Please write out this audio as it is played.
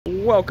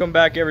Welcome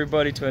back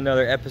everybody to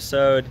another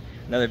episode,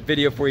 another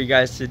video for you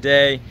guys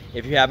today.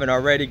 If you haven't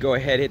already, go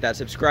ahead, hit that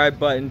subscribe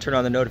button, turn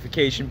on the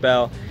notification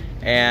bell,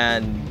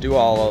 and do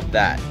all of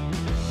that.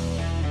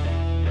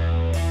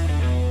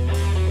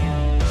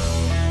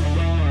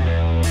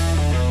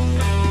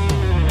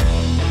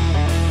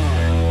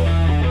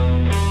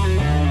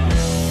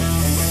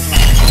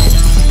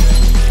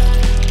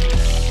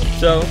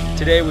 So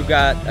today we've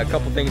got a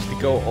couple things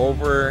to go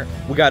over.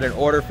 We got an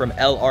order from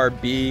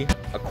L.R.Bret'z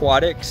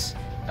Aquatics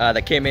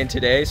that came in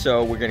today,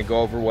 so we're gonna go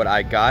over what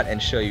I got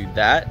and show you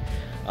that.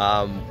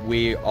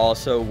 We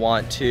also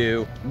want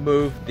to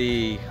move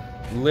the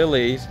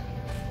lilies,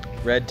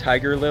 red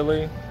tiger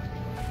lily,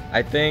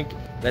 I think,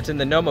 that's in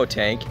the Nomo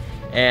tank,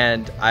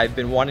 and I've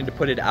been wanting to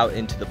put it out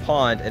into the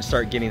pond and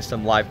start getting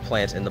some live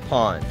plants in the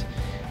pond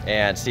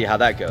and see how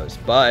that goes.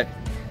 But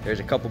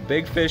there's a couple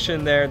big fish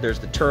in there, there's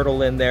the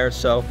turtle in there,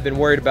 so I've been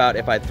worried about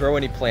if I throw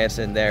any plants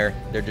in there,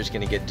 they're just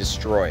gonna get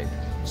destroyed.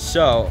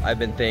 So I've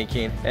been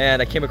thinking, and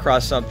I came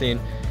across something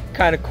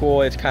kind of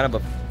cool. It's kind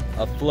of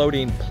a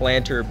floating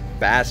planter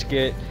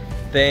basket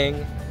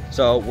thing.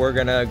 So we're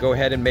gonna go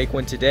ahead and make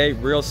one today,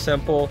 real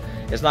simple.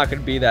 It's not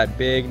gonna be that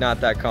big,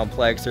 not that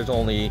complex. There's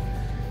only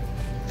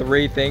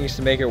 3 things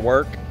to make it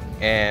work,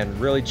 and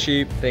really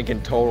cheap.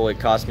 Thinking total it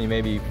cost me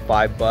maybe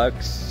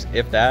 $5,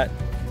 if that.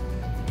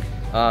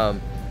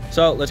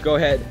 So let's go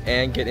ahead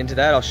and get into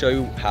that. I'll show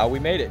you how we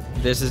made it.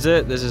 This is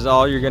it. This is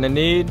all you're gonna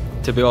need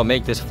to be able to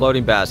make this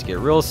floating basket.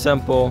 Real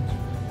simple,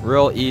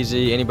 real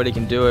easy. Anybody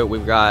can do it.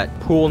 We've got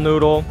pool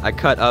noodle. I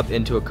cut up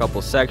into a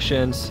couple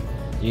sections.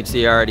 You can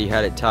see I already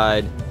had it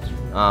tied.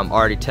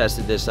 Already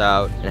tested this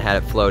out and had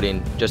it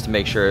floating just to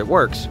make sure it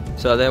works.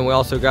 So then we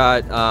also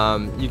got,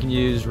 you can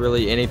use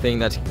really anything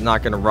that's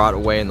not gonna rot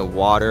away in the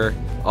water.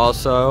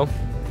 Also,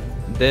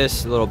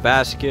 this little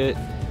basket,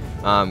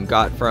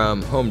 got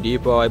from Home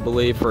Depot, I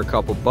believe, for a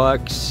couple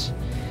bucks,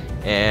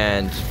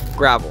 and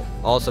gravel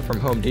also from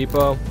Home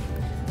Depot.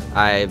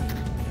 I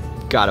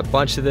got a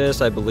bunch of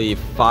this, I believe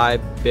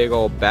 5 big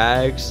old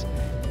bags.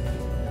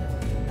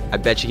 I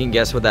bet you can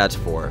guess what that's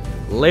for.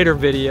 Later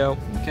video.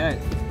 Okay,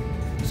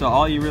 so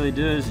all you really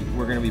do is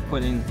we're going to be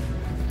putting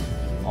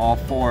all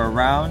 4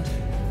 around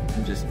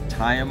and just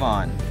tie them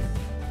on.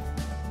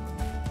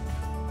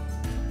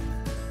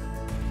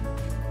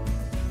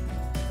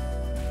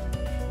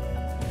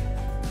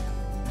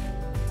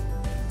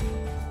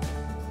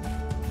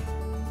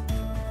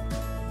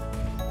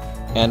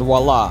 And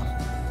voila,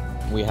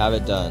 we have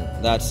it done.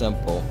 That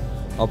simple.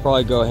 I'll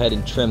probably go ahead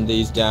and trim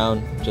these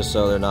down just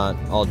so they're not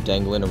all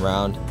dangling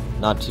around.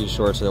 Not too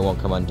short so they won't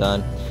come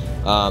undone.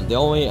 The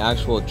only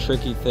actual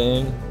tricky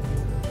thing,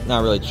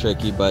 not really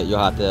tricky, but you'll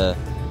have to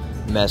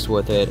mess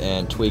with it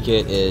and tweak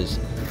it, is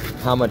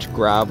how much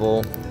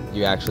gravel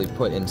you actually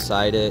put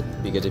inside it,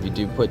 because if you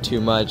do put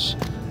too much,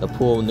 the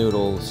pool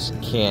noodles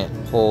can't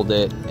hold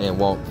it and it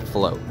won't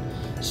float.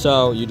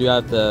 So you do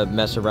have to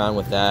mess around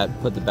with that,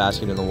 put the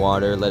basket in the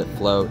water, let it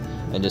float,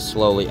 and just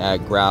slowly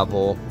add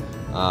gravel.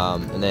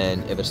 And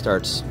then if it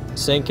starts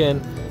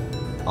sinking,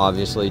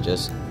 obviously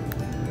just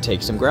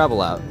take some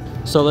gravel out.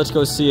 So let's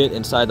go see it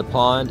inside the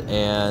pond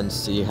and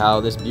see how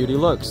this beauty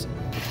looks.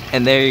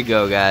 And there you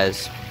go,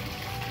 guys.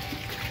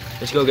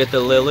 Let's go get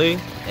the lily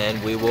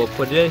and we will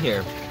put it in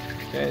here.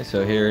 Okay,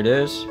 so here it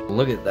is.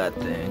 Look at that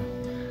thing.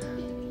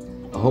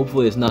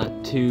 Hopefully it's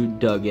not too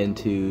dug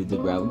into the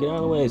gravel. Get out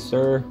of the way,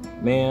 sir,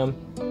 ma'am,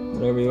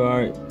 whatever you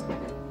are.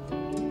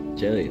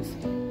 Jeez,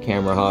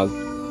 camera hog.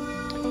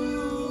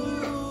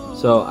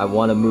 So I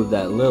want to move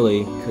that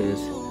lily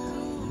because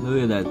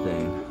look at that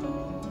thing.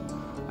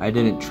 I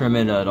didn't trim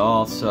it at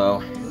all,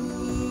 so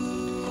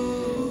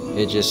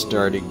it just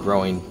started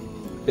growing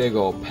big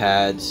old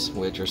pads,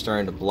 which are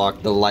starting to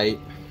block the light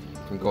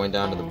from going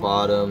down to the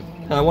bottom.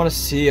 And I want to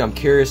see, I'm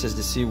curious as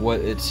to see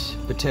what its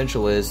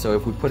potential is. So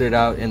if we put it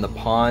out in the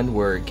pond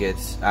where it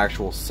gets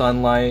actual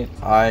sunlight,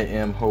 I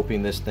am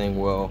hoping this thing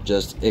will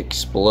just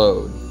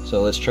explode.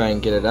 So let's try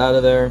and get it out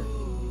of there,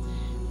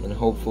 and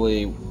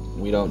hopefully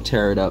we don't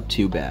tear it up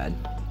too bad.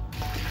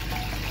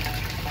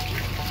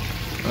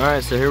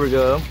 Alright, so here we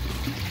go.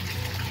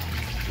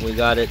 We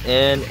got it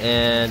in,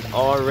 and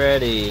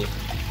already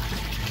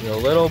a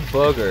little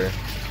booger.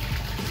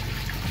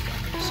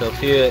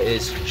 Sophia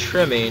is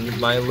trimming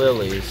my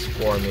lilies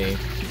for me.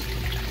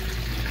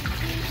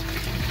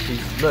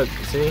 Look,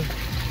 see?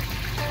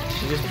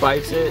 She just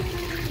bites it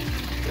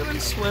and then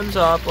swims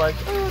off like,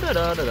 oh, da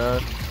da da da.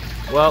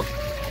 Well,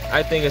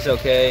 I think it's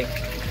okay.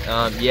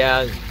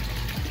 Yeah,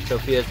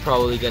 Sophia's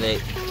probably gonna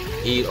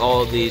eat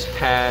all of these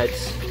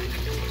pads,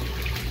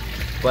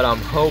 but I'm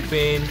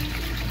hoping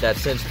that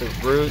since the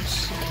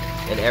roots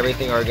and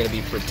everything are gonna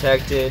be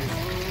protected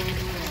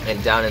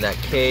and down in that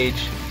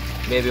cage,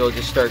 maybe it'll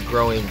just start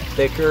growing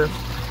thicker.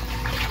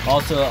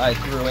 Also, I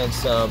threw in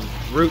some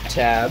root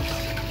tabs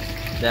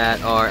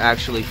that are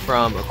actually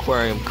from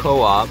Aquarium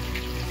Co-op.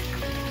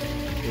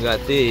 We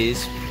got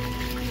these.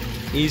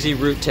 Easy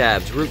root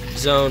tabs, root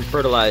zone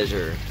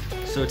fertilizer.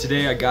 So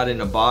today I got in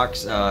a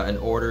box, an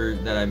order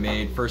that I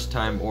made, first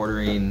time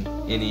ordering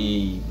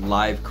any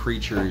live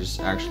creatures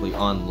actually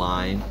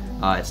online.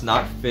 It's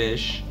not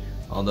fish,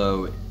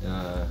 although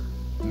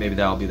maybe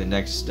that'll be the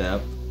next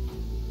step.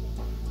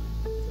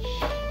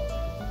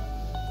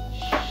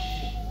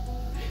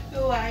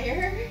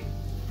 Liar.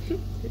 Is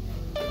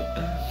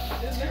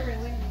it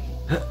really me?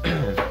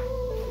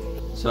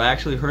 So I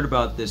actually heard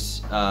about this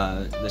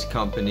this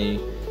company.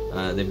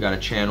 They've got a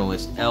channel.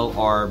 It's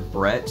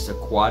L.R.Bret'z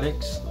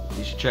Aquatics.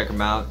 You should check him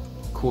out.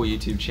 Cool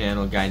YouTube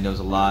channel. Guy knows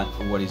a lot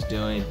of what he's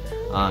doing.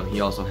 He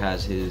also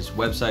has his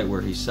website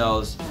where he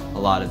sells a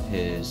lot of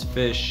his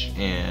fish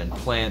and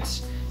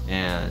plants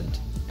and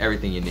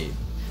everything you need.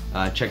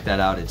 Check that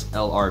out. It's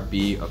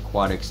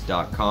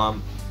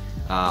lrbaquatics.com.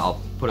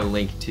 I'll put a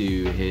link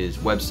to his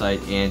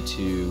website and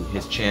to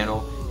his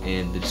channel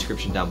in the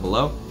description down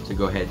below. So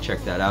go ahead and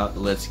check that out.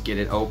 Let's get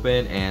it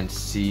open and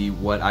see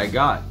what I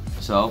got.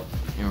 So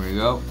here we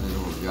go. This is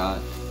what we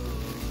got.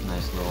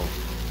 Nice little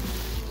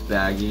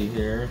baggie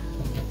here.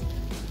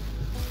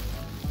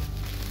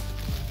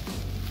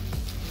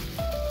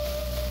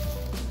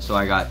 So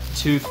I got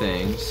two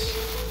things.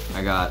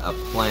 I got a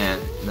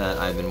plant that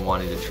I've been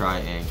wanting to try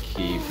and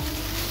keep.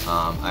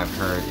 I've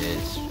heard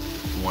it's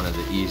one of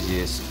the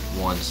easiest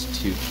ones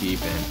to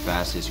keep and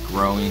fastest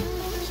growing.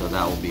 So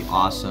that will be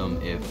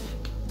awesome if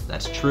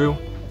that's true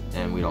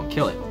and we don't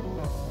kill it.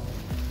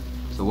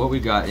 So what we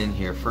got in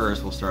here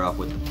first, we'll start off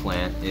with the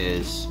plant,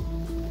 is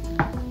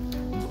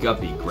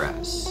guppy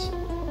grass.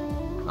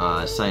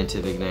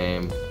 Scientific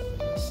name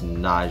is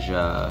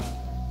Naja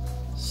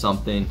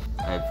something.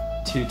 I have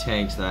two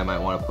tanks that I might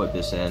want to put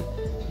this in.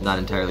 Not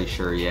entirely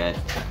sure yet.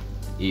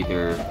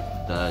 Either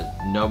the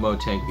Nomo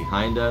tank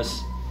behind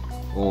us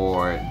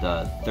or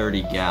the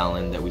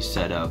 30-gallon that we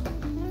set up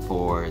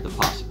for the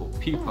possible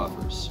pea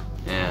puffers.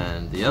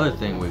 And the other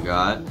thing we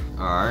got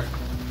are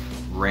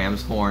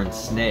ram's horn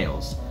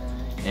snails,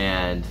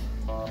 and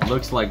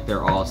looks like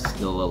they're all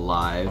still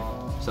alive.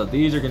 So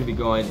these are going to be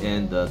going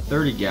in the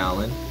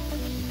 30-gallon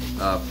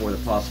for the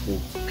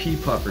possible pea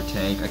puffer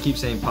tank. I keep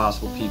saying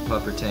possible pea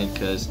puffer tank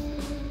because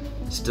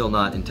still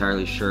not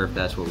entirely sure if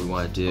that's what we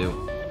want to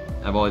do.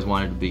 I've always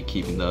wanted to be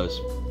keeping those.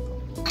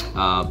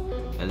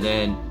 And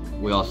then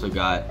we also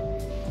got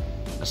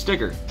a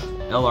sticker,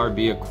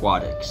 L.R.B.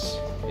 Aquatics.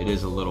 It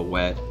is a little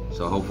wet,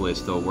 so hopefully it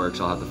still works.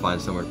 I'll have to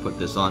find somewhere to put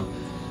this on.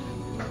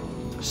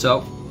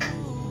 So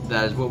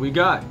that is what we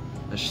got.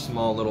 A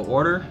small little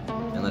order,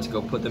 and let's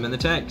go put them in the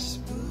tanks.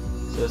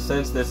 So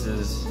since this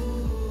is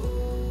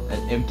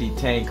an empty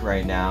tank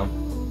right now,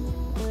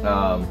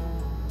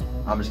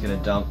 I'm just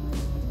gonna dump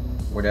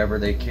whatever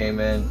they came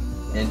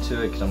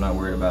into it, because I'm not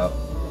worried about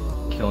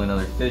killing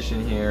other fish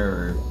in here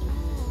or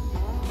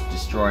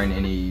destroying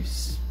any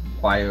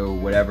bio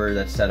whatever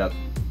that's set up.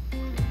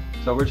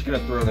 So we're just gonna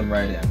throw them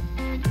right in.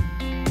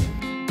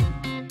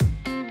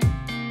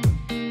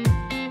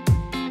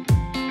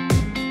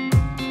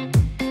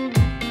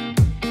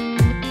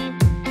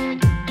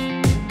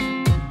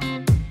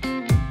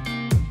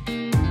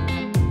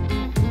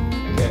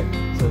 Okay,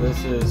 so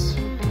this is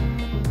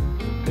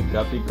the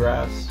guppy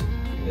grass.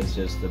 It's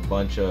just a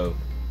bunch of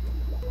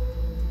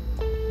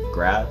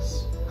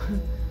grass.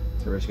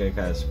 So we're just gonna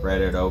kind of spread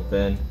it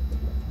open,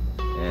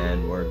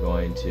 and we're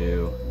going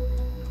to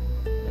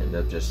end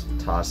up just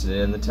tossing it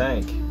in the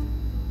tank.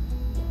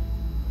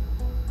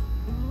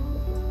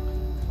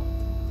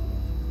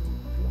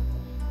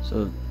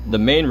 So the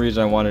main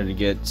reason I wanted to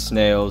get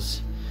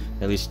snails,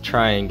 at least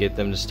try and get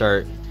them to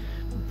start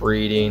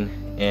breeding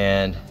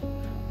and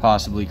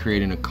possibly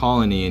creating a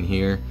colony in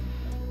here,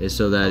 is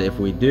so that if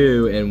we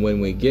do, and when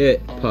we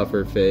get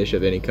puffer fish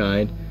of any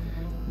kind,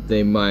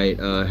 they might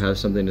have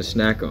something to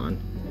snack on,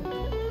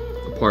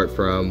 apart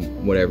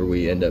from whatever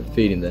we end up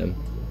feeding them.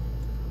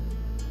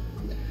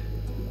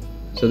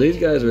 So these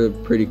guys are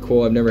pretty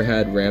cool. I've never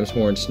had ram's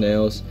horn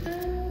snails.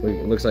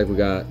 It looks like we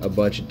got a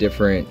bunch of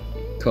different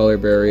color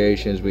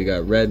variations. We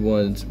got red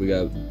ones, we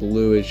got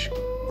bluish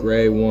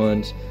gray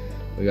ones,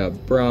 we got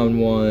brown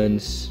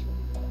ones,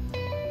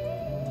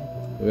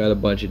 we got a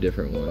bunch of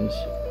different ones.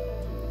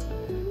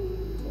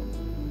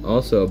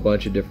 Also a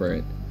bunch of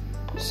different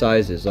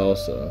sizes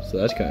also, so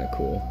that's kind of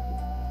cool.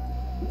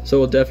 So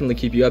we'll definitely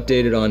keep you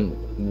updated on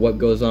what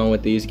goes on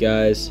with these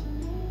guys.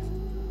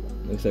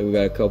 Looks like we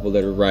got a couple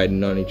that are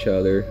riding on each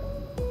other.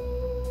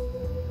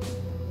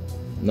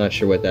 Not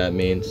sure what that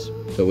means,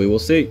 so we will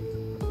see.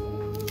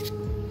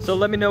 So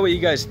let me know what you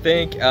guys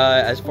think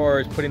as far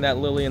as putting that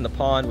lily in the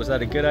pond. Was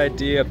that a good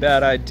idea,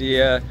 bad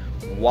idea?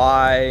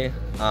 Why?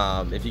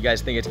 If you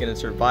guys think it's going to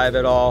survive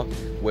at all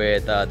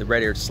with the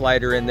red-eared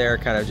slider in there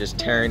kind of just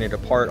tearing it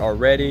apart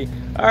already.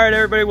 Alright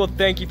everybody, well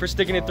thank you for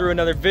sticking it through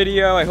another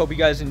video. I hope you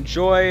guys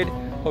enjoyed.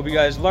 Hope you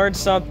guys learned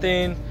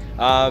something.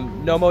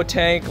 Nomo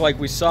tank, like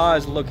we saw,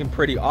 is looking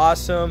pretty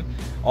awesome.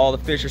 All the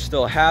fish are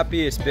still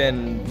happy. It's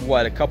been,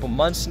 what, a couple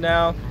months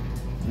now.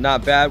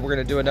 Not bad. We're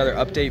going to do another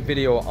update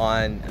video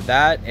on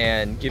that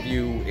and give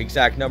you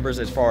exact numbers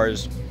as far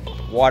as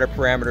water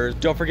parameters.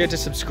 Don't forget to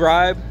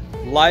subscribe,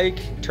 like,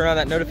 turn on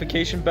that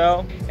notification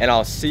bell, and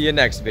I'll see you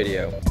next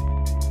video.